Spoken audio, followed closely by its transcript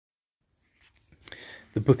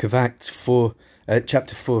the book of Acts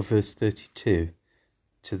chapter 4, verse 32,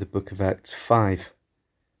 to the book of Acts 5,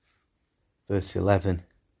 verse 11.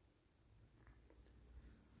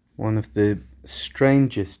 One of the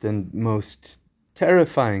strangest and most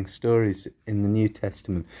terrifying stories in the New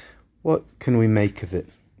Testament. What can we make of it?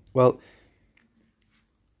 Well,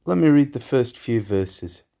 let me read the first few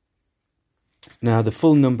verses. Now the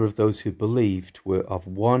full number of those who believed were of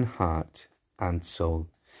one heart and soul.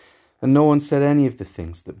 And no one said any of the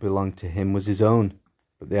things that belonged to him was his own,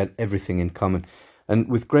 but they had everything in common. And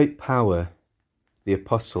with great power the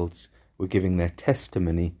apostles were giving their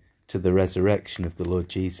testimony to the resurrection of the Lord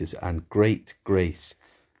Jesus, and great grace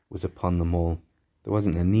was upon them all. There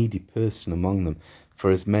wasn't a needy person among them, for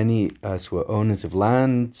as many as were owners of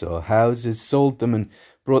lands or houses sold them and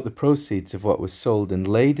brought the proceeds of what was sold and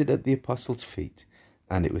laid it at the apostles' feet,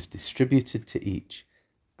 and it was distributed to each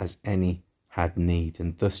as any had need.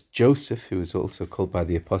 And thus Joseph, who was also called by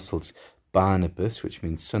the apostles Barnabas, which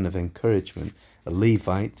means son of encouragement, a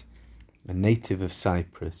Levite, a native of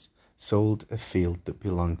Cyprus, sold a field that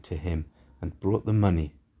belonged to him and brought the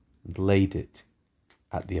money and laid it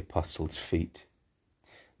at the apostles' feet.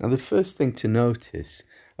 Now the first thing to notice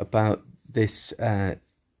about this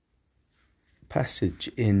passage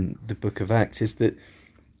in the book of Acts is that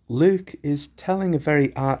Luke is telling a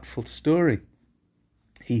very artful story.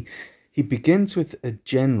 He begins with a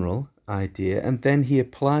general idea, and then he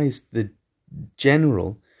applies the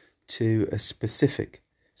general to a specific.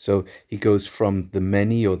 So he goes from the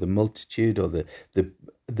many or the multitude or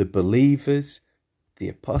the believers, the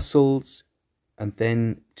apostles, and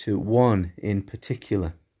then to one in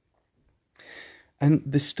particular. And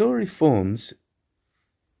the story forms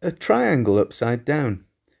a triangle upside down,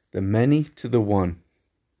 the many to the one.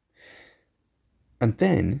 And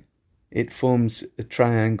then it forms a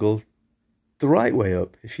triangle the right way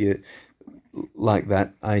up, if you like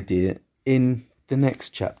that idea, in the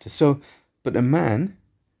next chapter. But a man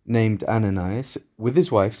named Ananias, with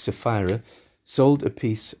his wife Sapphira, sold a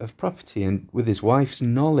piece of property, and with his wife's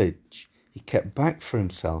knowledge he kept back for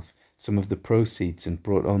himself some of the proceeds and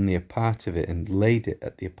brought only a part of it and laid it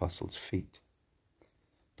at the apostles' feet.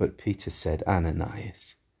 But Peter said,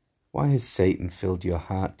 Ananias, why has Satan filled your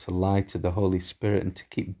heart to lie to the Holy Spirit and to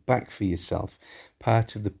keep back for yourself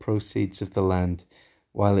part of the proceeds of the land?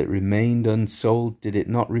 While it remained unsold, did it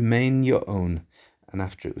not remain your own? And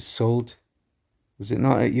after it was sold, was it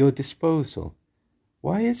not at your disposal?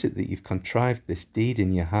 Why is it that you've contrived this deed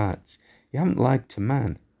in your hearts? You haven't lied to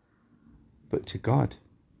man, but to God.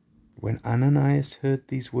 When Ananias heard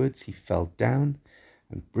these words, he fell down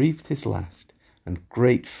and breathed his last, and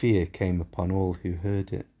great fear came upon all who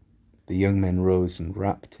heard it. The young men rose and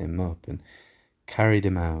wrapped him up and carried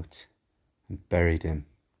him out and buried him.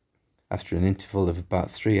 After an interval of about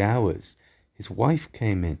 3 hours, his wife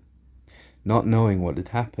came in, not knowing what had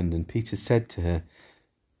happened, and Peter said to her,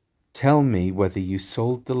 tell me whether you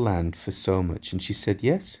sold the land for so much. And she said,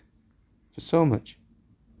 yes, for so much.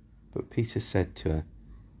 But Peter said to her,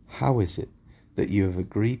 how is it that you have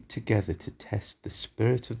agreed together to test the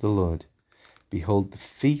Spirit of the Lord? Behold, the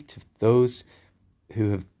feet of those who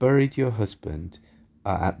have buried your husband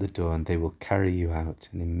are at the door, and they will carry you out.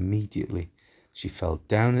 And immediately she fell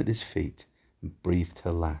down at his feet and breathed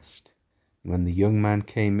her last. And when the young men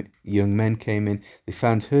came in, they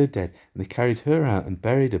found her dead, and they carried her out and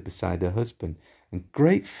buried her beside her husband. And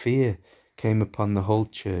great fear came upon the whole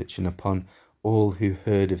church and upon all who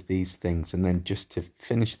heard of these things. And then, just to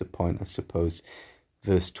finish the point, I suppose,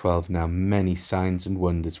 verse 12, now many signs and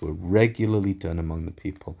wonders were regularly done among the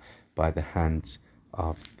people by the hands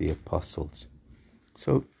of the apostles.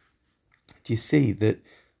 So do you see that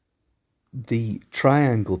the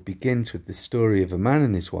triangle begins with the story of a man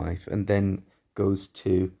and his wife, and then goes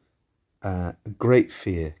to great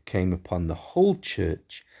fear came upon the whole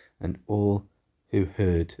church and all who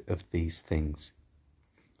heard of these things.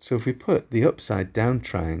 So if we put the upside down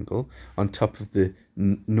triangle on top of the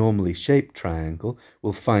normally shaped triangle,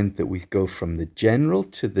 we'll find that we go from the general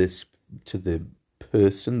to the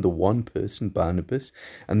person, the one person, Barnabas,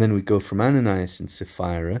 and then we go from Ananias and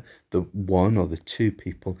Sapphira, the one or the two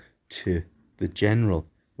people, to the general,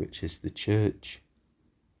 which is the church.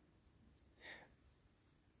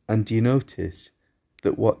 And do you notice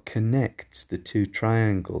that what connects the two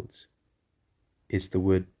triangles is the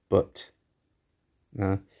word but?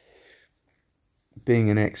 Now, being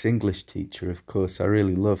an ex-English teacher, of course, I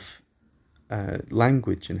really love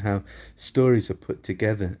language and how stories are put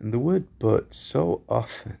together. And the word but so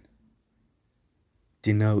often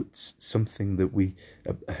denotes something that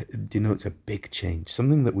denotes a big change,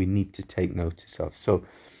 something that we need to take notice of. So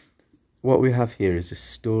what we have here is a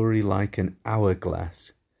story like an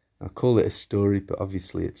hourglass. I'll call it a story, but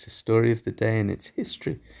obviously it's a story of the day and it's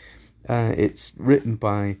history. It's written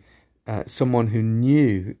by someone who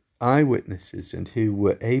knew eyewitnesses and who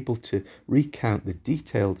were able to recount the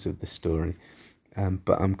details of the story.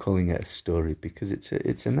 But I'm calling it a story because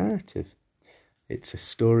it's a narrative. It's a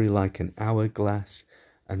story like an hourglass,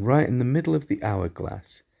 and right in the middle of the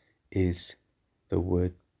hourglass is the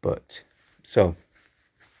word but. So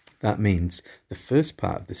that means the first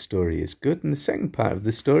part of the story is good and the second part of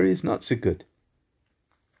the story is not so good.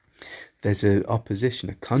 There's an opposition,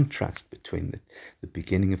 a contrast between the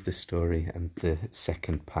beginning of the story and the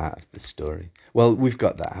second part of the story. Well, we've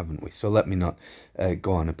got that, haven't we? So let me not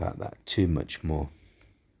go on about that too much more.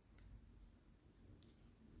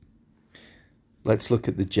 Let's look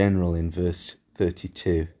at the general in verse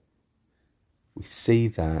 32. We see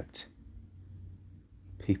that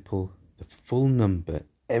people, the full number,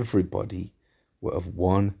 everybody, were of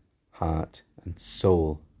one heart and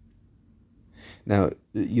soul. Now,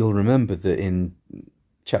 you'll remember that in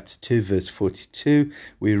chapter 2, verse 42,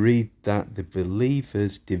 we read that the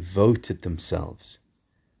believers devoted themselves.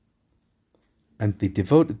 And they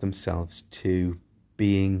devoted themselves to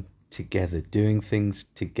being together, doing things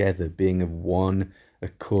together, being of one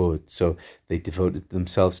accord. So they devoted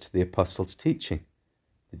themselves to the apostles' teaching.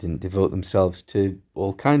 They didn't devote themselves to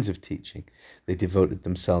all kinds of teaching. They devoted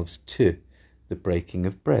themselves to the breaking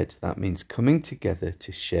of bread. That means coming together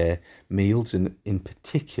to share meals, and in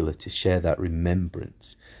particular to share that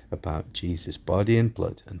remembrance about Jesus' body and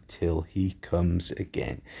blood until he comes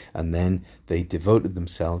again. And then they devoted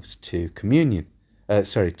themselves to communion,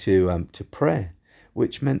 to prayer,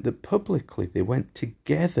 which meant that publicly they went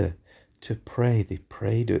together to pray. They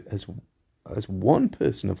prayed as one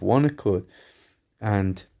person of one accord,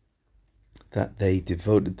 and that they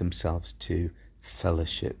devoted themselves to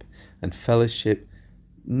fellowship. And fellowship,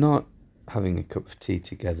 not having a cup of tea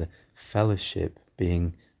together, fellowship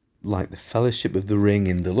being like the fellowship of the ring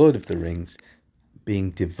in The Lord of the Rings,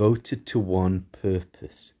 being devoted to one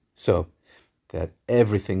purpose. So they had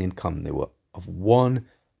everything in common. They were of one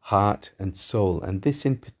heart and soul. And this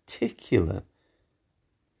in particular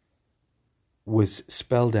was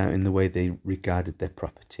spelled out in the way they regarded their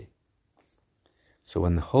property. So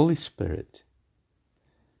when the Holy Spirit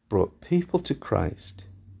brought people to Christ,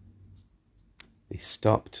 they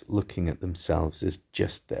stopped looking at themselves as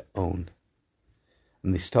just their own.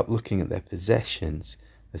 And they stopped looking at their possessions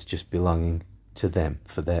as just belonging to them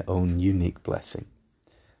for their own unique blessing.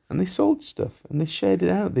 And they sold stuff and they shared it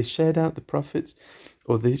out. They shared out the profits,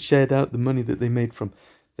 or they shared out the money that they made from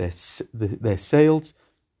their sales,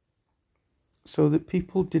 so that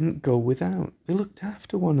people didn't go without. They looked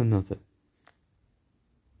after one another.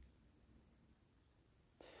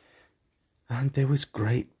 And there was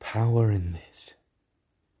great power in this.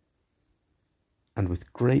 And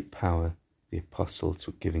with great power, the apostles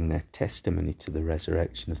were giving their testimony to the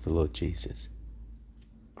resurrection of the Lord Jesus.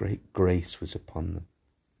 Great grace was upon them.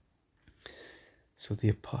 So the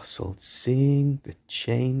apostles, seeing the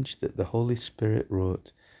change that the Holy Spirit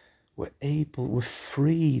wrought, were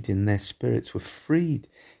freed in their spirits, were freed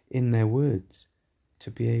in their words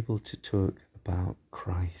to be able to talk about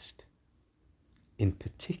Christ. In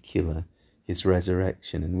particular, his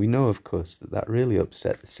resurrection. And we know, of course, that really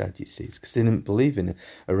upset the Sadducees because they didn't believe in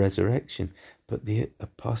a resurrection. But the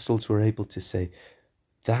apostles were able to say,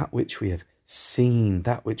 that which we have seen,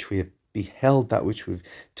 that which we have beheld, that which we've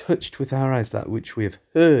touched with our eyes, that which we have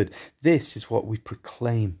heard, this is what we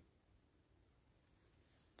proclaim.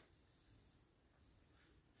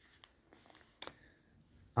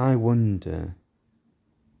 I wonder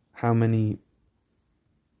how many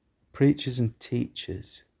preachers and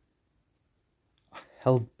teachers are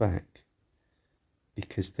held back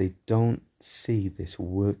because they don't see this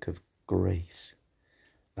work of grace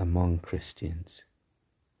among Christians.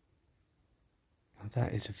 And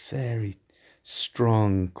that is a very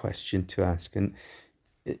strong question to ask. And,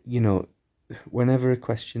 you know, whenever a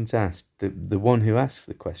question's asked, the one who asks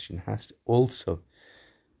the question has also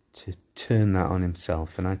to turn that on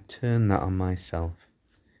himself, and I turn that on myself.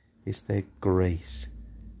 Is there grace?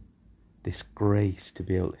 This grace to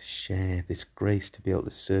be able to share, this grace to be able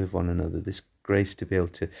to serve one another, this grace to be able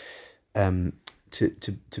to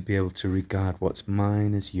be able to regard what's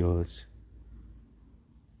mine as yours.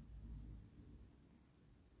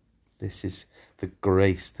 This is the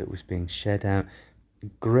grace that was being shed out.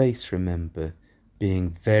 Grace, remember,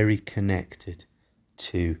 being very connected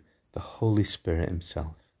to the Holy Spirit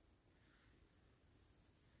himself.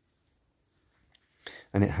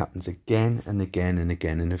 And it happens again and again and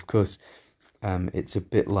again. And of course, it's a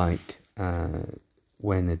bit like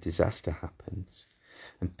when a disaster happens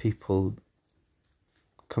and people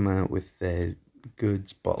come out with their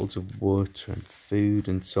goods, bottles of water and food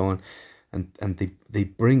and so on, and they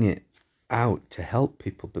bring it out to help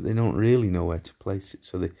people, but they don't really know where to place it.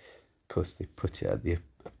 So of course they put it at the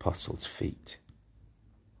apostles' feet,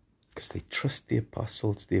 because they trust the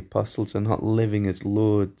apostles. The apostles are not living as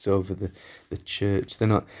lords over the church. They're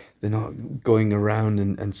not going around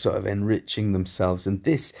and sort of enriching themselves. And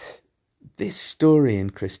this story in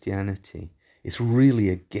Christianity is really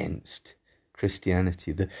against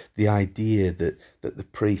Christianity. The idea that the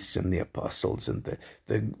priests and the apostles and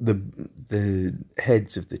the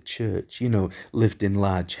heads of the church, lived in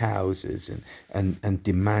large houses and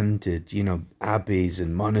demanded, abbeys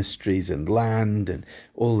and monasteries and land and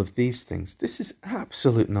all of these things. This is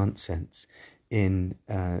absolute nonsense in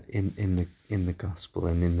the gospel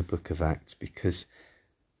and in the book of Acts, because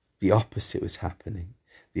the opposite was happening.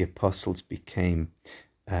 The apostles became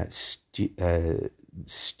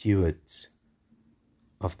stewards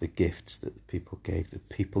of the gifts that the people gave. The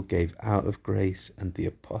people gave out of grace, and the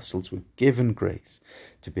apostles were given grace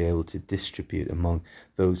to be able to distribute among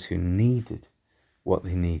those who needed what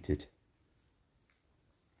they needed.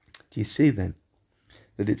 Do you see then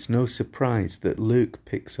that it's no surprise that Luke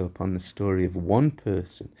picks up on the story of one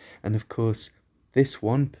person, and of course this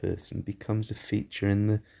one person becomes a feature in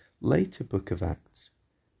the later book of Acts,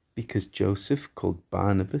 because Joseph, called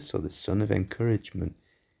Barnabas, or the son of encouragement,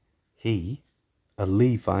 he, a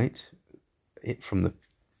Levite from the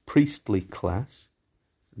priestly class,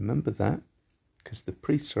 remember that, because the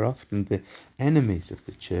priests are often the enemies of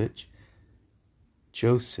the church.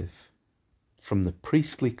 Joseph, from the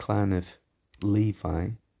priestly clan of Levi,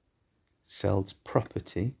 sells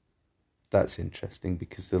property. That's interesting,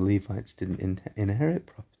 because the Levites didn't inherit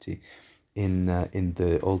property in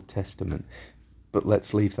the Old Testament. But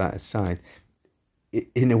let's leave that aside.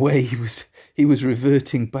 In a way, he was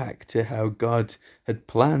reverting back to how God had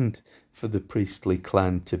planned for the priestly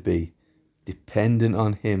clan to be, dependent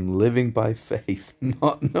on him, living by faith,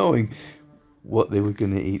 not knowing what they were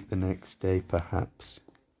going to eat the next day, perhaps,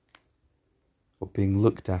 or being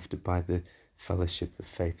looked after by the fellowship of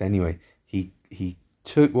faith. Anyway, he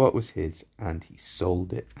took what was his and he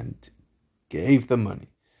sold it and gave the money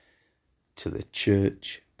to the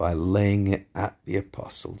church by laying it at the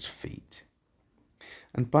apostles' feet.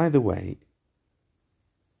 And by the way,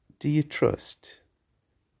 do you trust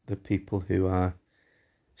the people who are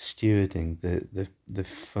stewarding the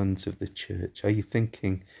funds of the church? Are you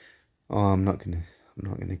thinking, "Oh, I'm not gonna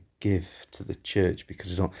give to the church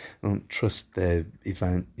because I don't trust their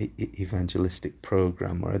evangelistic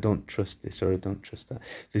program, or I don't trust this, or I don't trust that"?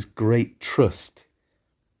 There's great trust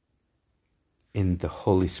in the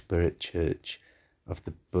Holy Spirit Church of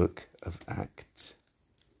the book of Acts.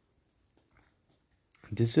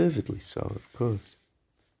 Deservedly so, of course.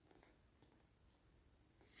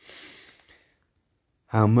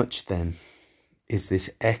 How much then is this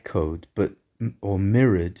echoed or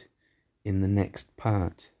mirrored in the next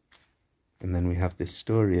part? And then we have this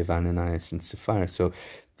story of Ananias and Sapphira. So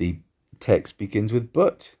the text begins with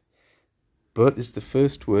but. But is the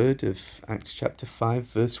first word of Acts chapter 5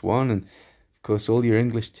 verse 1, and of course all your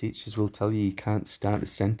English teachers will tell you can't start a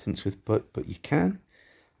sentence with but you can.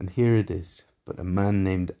 And here it is. But a man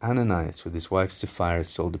named Ananias with his wife Sapphira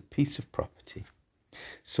sold a piece of property.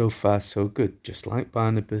 So far, so good. Just like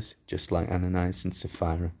Barnabas, just like Ananias and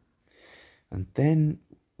Sapphira. And then,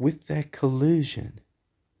 with their collusion,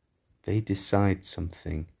 they decide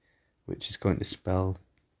something which is going to spell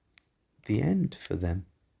the end for them.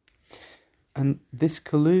 And this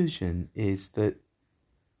collusion is that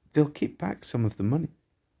they'll keep back some of the money.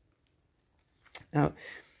 Now,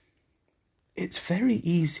 it's very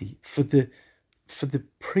easy for the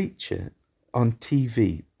preacher on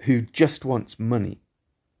TV who just wants money.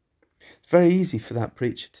 It's very easy for that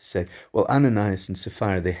preacher to say, well, Ananias and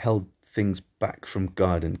Sapphira, they held things back from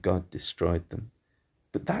God and God destroyed them.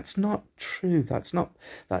 But that's not true. That's not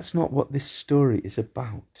what this story is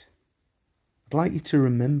about. I'd like you to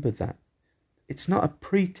remember that. It's not a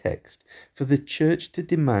pretext for the church to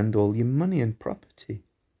demand all your money and property.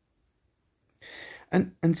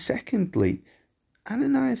 And secondly,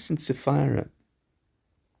 Ananias and Sapphira,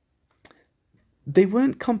 they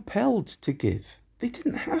weren't compelled to give. They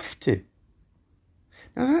didn't have to.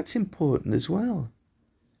 Now that's important as well.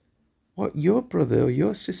 What your brother or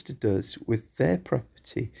your sister does with their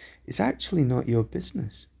property is actually not your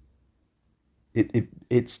business.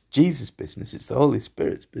 It's Jesus' business. It's the Holy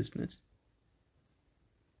Spirit's business.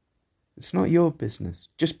 It's not your business.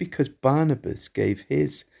 Just because Barnabas gave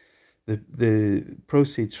the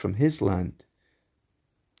proceeds from his land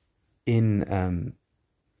in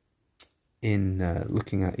in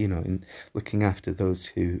looking after those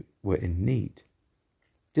who were in need,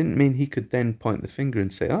 didn't mean he could then point the finger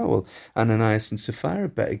and say, oh, well, Ananias and Sapphira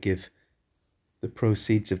better give the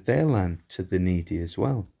proceeds of their land to the needy as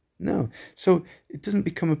well. No. So it doesn't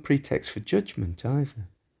become a pretext for judgment either.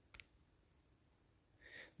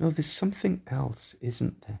 No, there's something else,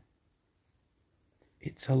 isn't there?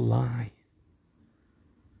 It's a lie.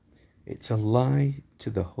 It's a lie to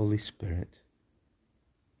the Holy Spirit.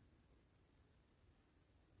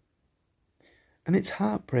 And it's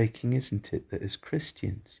heartbreaking, isn't it, that as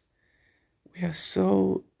Christians, we are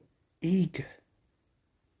so eager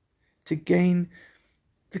to gain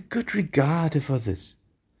the good regard of others,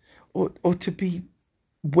 or to be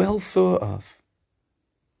well thought of,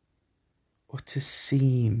 or to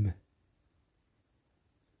seem.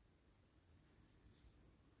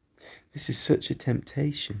 This is such a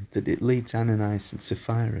temptation that it leads Ananias and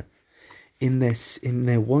Sapphira in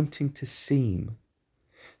their wanting to seem,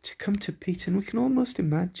 to come to Peter. And we can almost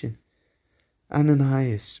imagine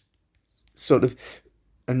Ananias sort of,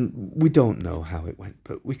 and we don't know how it went,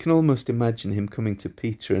 but we can almost imagine him coming to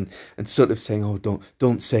Peter and sort of saying, oh,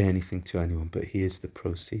 don't say anything to anyone, but here's the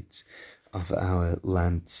proceeds of our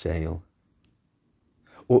land sale.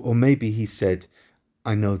 Or maybe he said,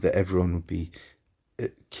 I know that everyone would be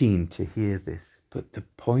keen to hear this, but the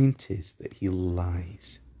point is that he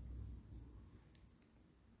lies.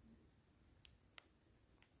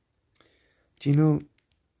 Do you know,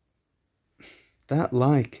 that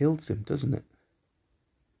lie kills him, doesn't it?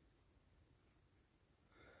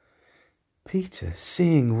 Peter,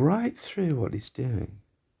 seeing right through what he's doing,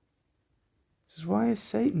 says, why has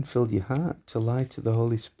Satan filled your heart to lie to the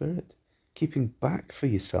Holy Spirit, keeping back for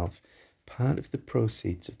yourself part of the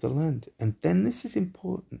proceeds of the land? And then this is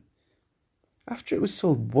important. After it was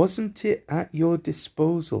sold, wasn't it at your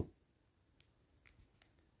disposal?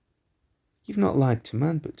 You've not lied to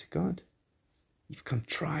man, but to God. You've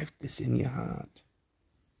contrived this in your heart.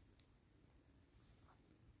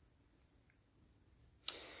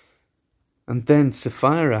 And then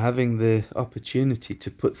Sapphira, having the opportunity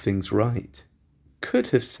to put things right, could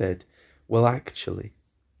have said, well, actually,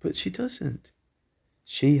 but she doesn't.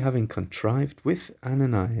 She, having contrived with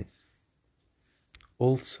Ananias,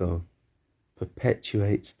 also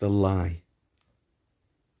perpetuates the lie.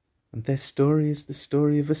 And their story is the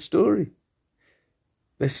story of a story.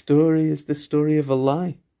 Their story is the story of a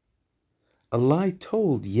lie. A lie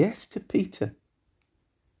told, yes, to Peter,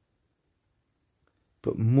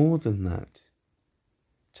 but more than that,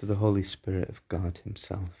 to the Holy Spirit of God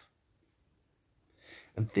himself.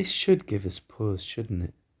 And this should give us pause, shouldn't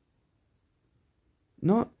it?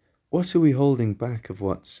 Not what are we holding back of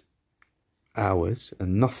what's ours,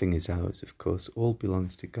 and nothing is ours, of course, all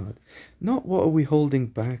belongs to God. Not what are we holding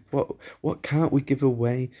back, what can't we give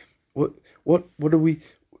away, what are we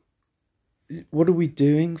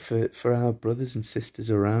doing for our brothers and sisters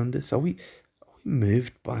around us? Are we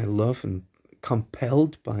moved by love and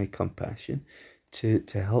compelled by compassion to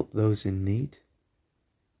help those in need?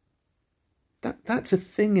 That's a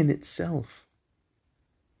thing in itself.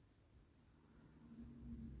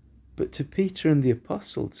 But to Peter and the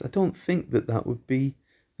apostles, I don't think that would be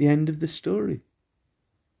the end of the story.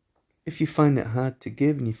 If you find it hard to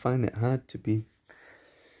give and you find it hard to be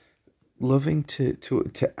loving, to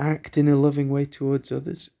act in a loving way towards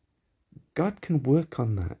others, God can work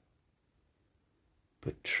on that.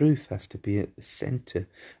 But truth has to be at the center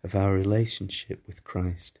of our relationship with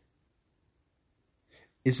Christ.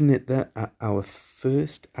 Isn't it that our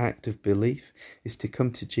first act of belief is to come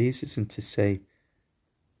to Jesus and to say,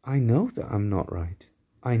 I know that I'm not right.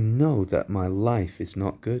 I know that my life is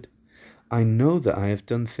not good. I know that I have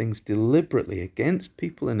done things deliberately against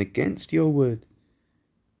people and against your word.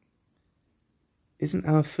 Isn't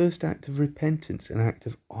our first act of repentance an act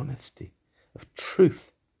of honesty, of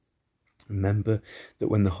truth? Remember that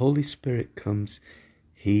when the Holy Spirit comes,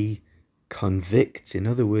 he convicts. In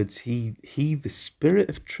other words, he, the Spirit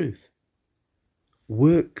of truth,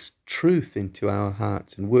 works truth into our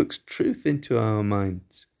hearts and works truth into our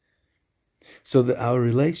minds, so that our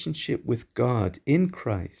relationship with God in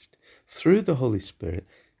Christ through the Holy Spirit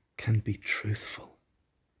can be truthful.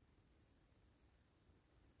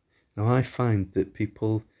 Now, I find that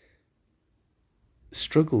people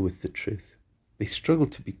struggle with the truth. They struggle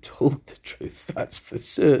to be told the truth, that's for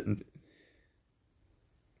certain.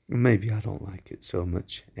 Maybe I don't like it so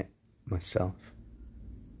much myself.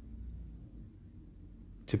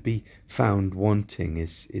 To be found wanting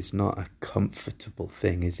is not a comfortable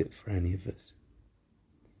thing, is it, for any of us?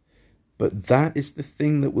 But that is the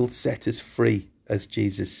thing that will set us free, as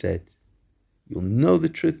Jesus said. You'll know the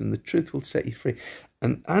truth and the truth will set you free.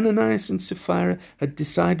 And Ananias and Sapphira had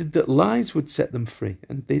decided that lies would set them free.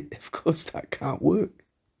 And of course, that can't work.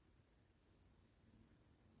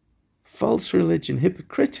 False religion,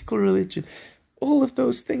 hypocritical religion, all of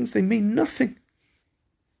those things, they mean nothing.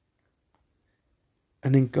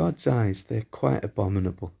 And in God's eyes, they're quite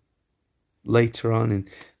abominable. Later on in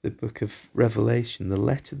the book of Revelation, the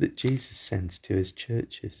letter that Jesus sends to his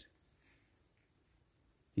churches,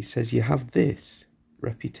 he says, you have this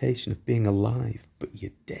reputation of being alive, but you're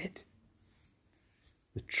dead.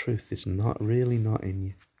 The truth is not in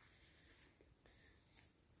you.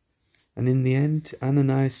 And in the end,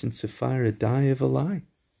 Ananias and Sapphira die of a lie.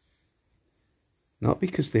 Not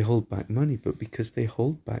because they hold back money, but because they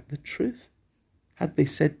hold back the truth. Had they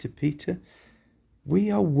said to Peter,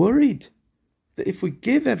 we are worried that if we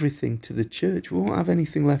give everything to the church, we won't have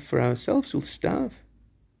anything left for ourselves, we'll starve.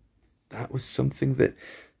 That was something that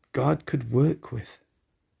God could work with.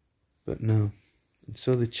 But no. And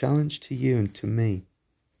so the challenge to you and to me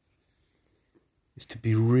is to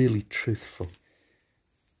be really truthful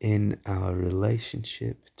in our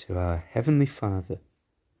relationship to our Heavenly Father,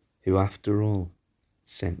 who after all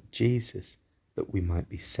sent Jesus that we might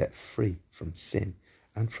be set free from sin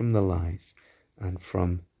and from the lies and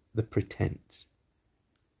from the pretense.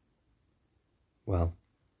 Well,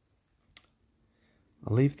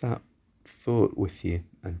 I'll leave that thought with you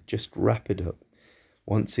and just wrap it up.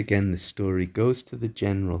 Once again, the story goes to the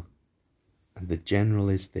general, and the general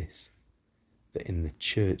is this, that in the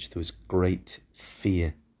church there was great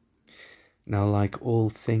fear. Now, like all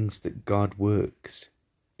things that God works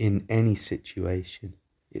in any situation,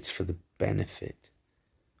 it's for the benefit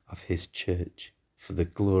of his church, for the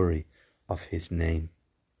glory of his name.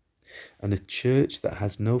 And a church that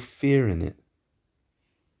has no fear in it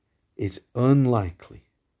is unlikely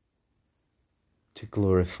to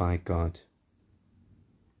glorify God,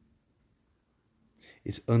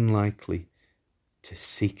 is unlikely to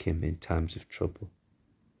seek him in times of trouble,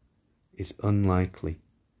 is unlikely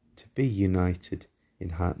to be united in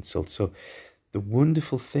heart and soul. So the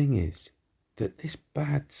wonderful thing is that this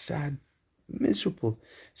bad, sad, miserable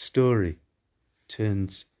story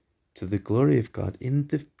turns to the glory of God in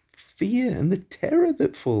the fear and the terror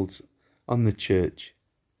that falls on the church.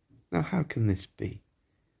 Now, how can this be?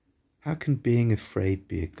 How can being afraid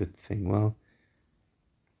be a good thing? Well,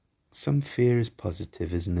 some fear is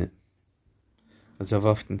positive, isn't it? As I've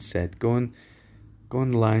often said, go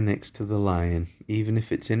and lie next to the lion, even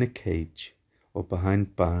if it's in a cage or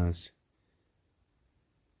behind bars.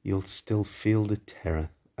 You'll still feel the terror,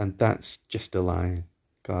 and that's just a lion.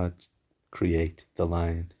 God created the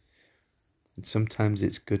lion. And sometimes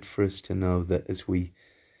it's good for us to know that as we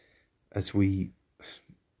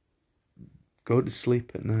go to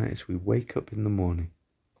sleep at night, as we wake up in the morning,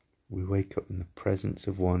 we wake up in the presence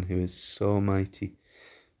of one who is so mighty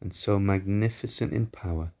and so magnificent in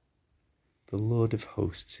power. The Lord of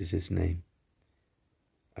hosts is his name.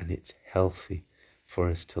 And it's healthy for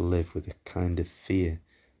us to live with a kind of fear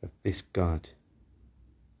of this God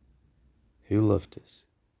who loved us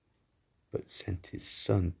but sent his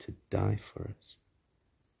Son to die for us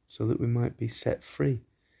so that we might be set free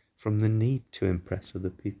from the need to impress other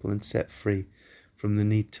people and set free from the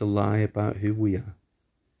need to lie about who we are.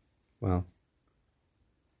 Well,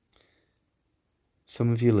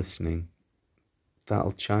 some of you listening,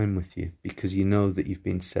 that'll chime with you because you know that you've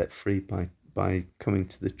been set free by coming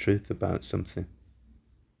to the truth about something.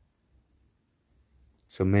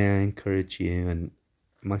 So may I encourage you and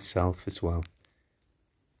myself as well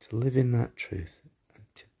to live in that truth and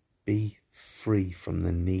to be free from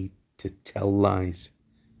the need to tell lies,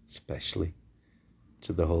 especially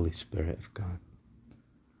to the Holy Spirit of God.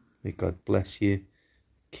 May God bless you,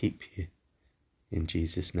 keep you, in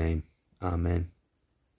Jesus' name. Amen.